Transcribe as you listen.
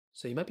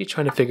So you might be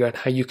trying to figure out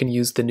how you can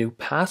use the new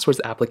passwords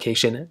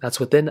application that's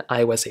within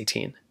iOS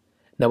 18.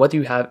 Now, whether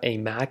you have a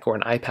Mac or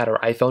an iPad or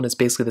iPhone, it's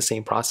basically the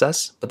same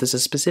process, but this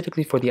is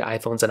specifically for the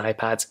iPhones and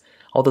iPads,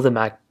 although the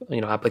Mac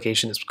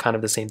application is kind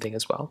of the same thing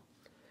as well.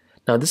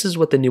 Now, this is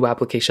what the new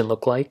application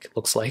looks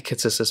like.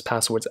 It's just this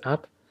passwords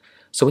app.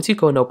 So once you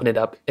go and open it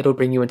up, it'll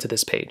bring you into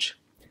this page.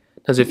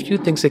 Now, there's a few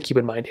things to keep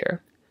in mind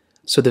here.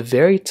 So the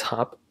very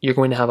top, you're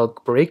going to have a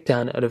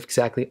breakdown out of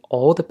exactly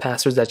all the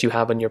passwords that you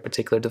have on your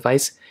particular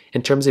device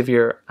in terms of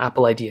your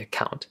Apple ID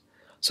account.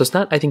 So it's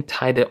not, I think,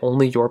 tied to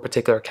only your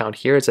particular account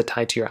here. It's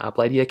tied to your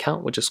Apple ID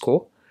account, which is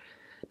cool.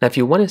 Now, if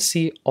you want to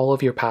see all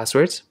of your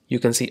passwords, you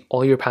can see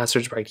all your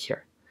passwords right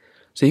here.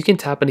 So you can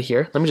tap into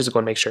here. Let me just go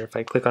and make sure if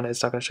I click on it,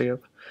 it's not going to show you.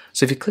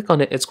 So if you click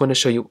on it, it's going to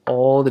show you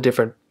all the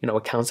different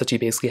accounts that you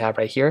basically have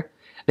right here.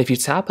 And if you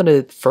tap on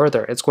it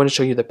further, it's going to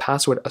show you the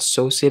password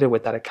associated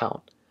with that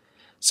account.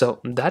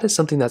 So that is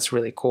something that's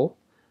really cool.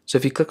 So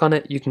if you click on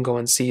it, you can go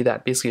and see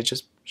that basically it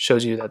just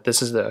shows you that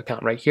this is the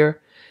account right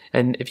here.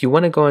 And if you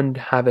want to go and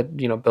have it,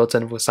 built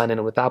in with sign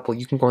in with Apple,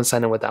 you can go and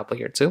sign in with Apple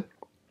here too.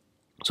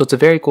 So it's a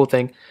very cool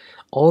thing.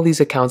 All these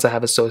accounts I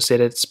have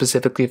associated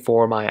specifically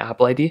for my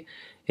Apple ID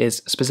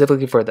is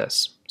specifically for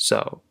this.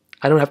 So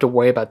I don't have to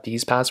worry about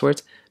these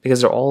passwords because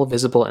they're all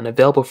visible and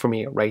available for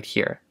me right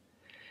here.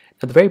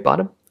 At the very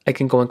bottom, I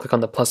can go and click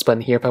on the plus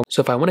button here.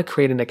 So if I want to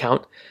create an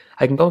account,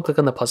 I can go and click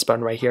on the plus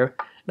button right here,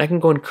 and I can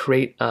go and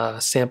create a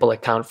sample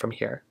account from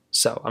here.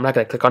 So I'm not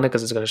going to click on it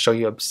because it's going to show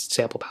you a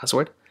sample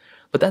password,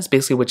 but that's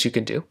basically what you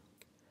can do.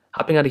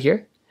 Hopping out of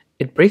here,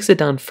 it breaks it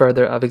down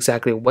further of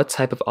exactly what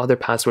type of other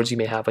passwords you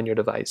may have on your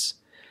device.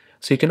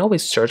 So you can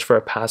always search for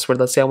a password.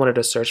 Let's say I wanted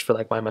to search for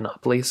like my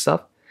Monopoly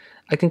stuff.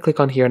 I can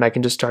click on here and I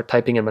can just start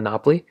typing in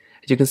Monopoly.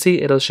 As you can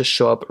see, it'll just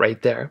show up right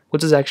there,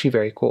 which is actually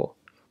very cool.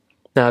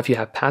 Now, if you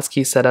have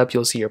passkey set up,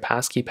 you'll see your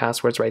passkey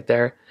passwords right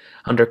there.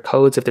 Under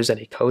codes, if there's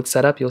any codes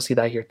set up, you'll see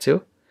that here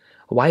too.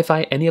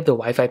 Wi-Fi, any of the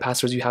Wi-Fi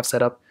passwords you have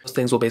set up, those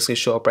things will basically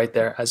show up right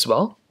there as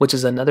well, which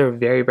is another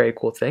very, very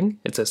cool thing.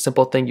 It's a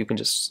simple thing. You can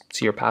just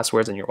see your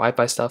passwords and your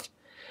Wi-Fi stuff.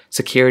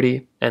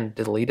 Security and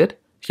deleted.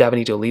 If you have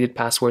any deleted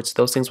passwords,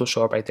 those things will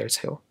show up right there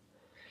too.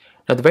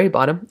 Now, at the very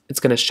bottom,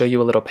 it's going to show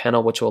you a little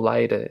panel which will allow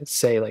you to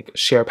say like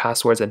share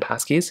passwords and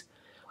passkeys.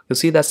 You'll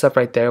see that stuff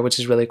right there, which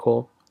is really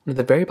cool. And at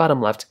the very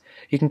bottom left,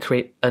 you can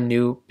create a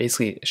new,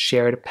 basically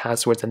shared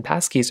passwords and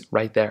passkeys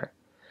right there.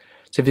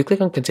 So if you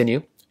click on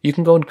continue, you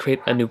can go and create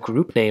a new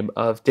group name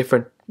of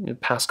different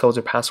passcodes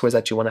or passwords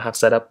that you want to have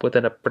set up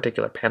within a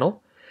particular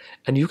panel.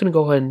 And you can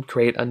go ahead and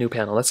create a new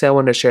panel. Let's say I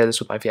wanted to share this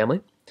with my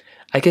family.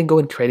 I can go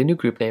and create a new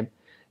group name.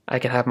 I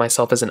can have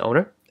myself as an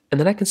owner, and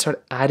then I can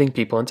start adding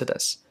people into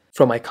this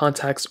from my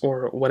contacts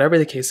or whatever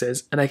the case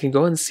is. And I can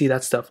go and see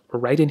that stuff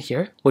right in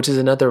here, which is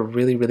another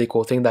really, really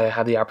cool thing that I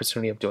have the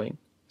opportunity of doing.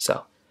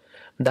 So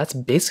that's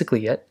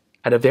basically it.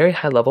 At a very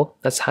high level,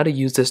 that's how to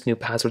use this new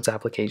passwords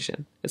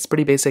application. It's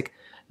pretty basic,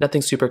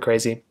 nothing super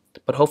crazy,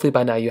 but hopefully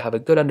by now you have a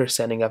good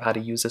understanding of how to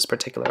use this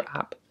particular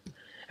app.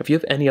 If you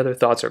have any other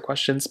thoughts or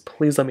questions,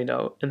 please let me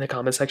know in the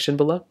comment section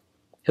below.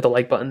 Hit the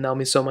like button, that would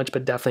mean so much,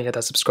 but definitely hit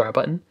that subscribe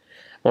button.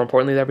 More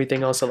importantly than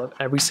everything else, I love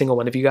every single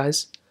one of you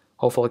guys.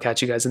 Hopefully I'll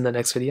catch you guys in the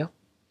next video.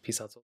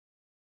 Peace out.